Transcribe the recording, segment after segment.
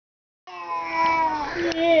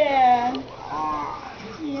Yeah.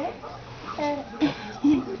 Yeah.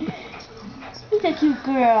 He's a cute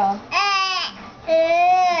girl.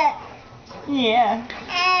 Yeah. Yeah.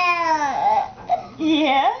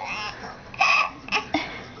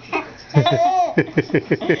 What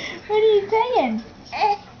are you saying?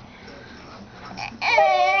 What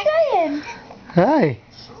are you saying? Hi.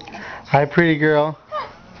 Hi, pretty girl.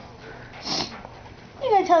 You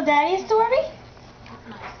gonna tell Daddy a story?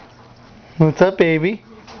 What's up, baby?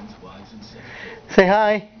 Say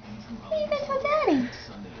hi. What are you gonna tell Daddy?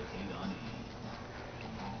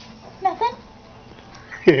 Nothing?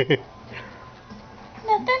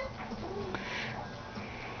 Nothing?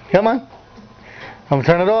 Come on. I'm gonna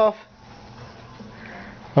turn it off.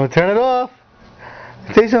 I'm gonna turn it off.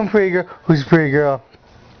 Say something, pretty girl. Who's a pretty girl?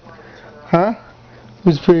 Huh?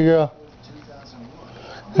 Who's a pretty girl?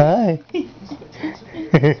 Hi.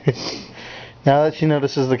 Now that she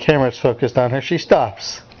notices the camera's focused on her, she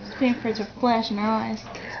stops. She's waiting for it to flash in her eyes.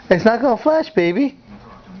 It's not gonna flash, baby.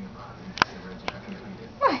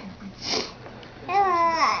 What?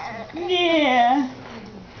 Yeah.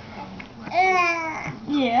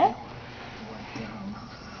 Yeah.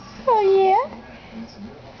 Oh yeah?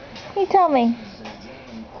 You tell me.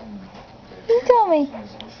 You tell me.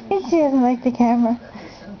 She doesn't like the camera.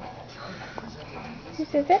 She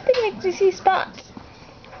says, that thing makes me see spots.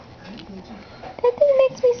 That thing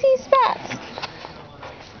makes me see spots.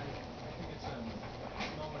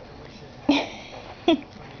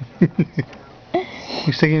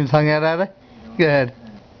 You sticking your tongue out at it? Go ahead.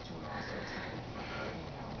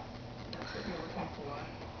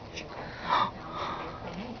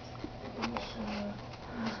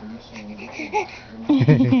 He's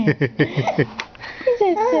so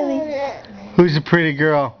silly. Who's a pretty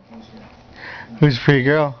girl? Who's a pretty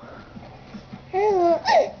girl?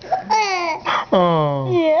 Oh,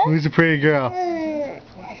 Yeah? who's a pretty girl?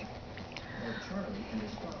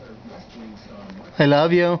 I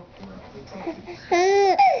love you.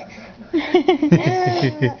 That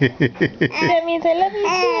means I love you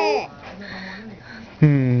too.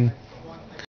 Hmm.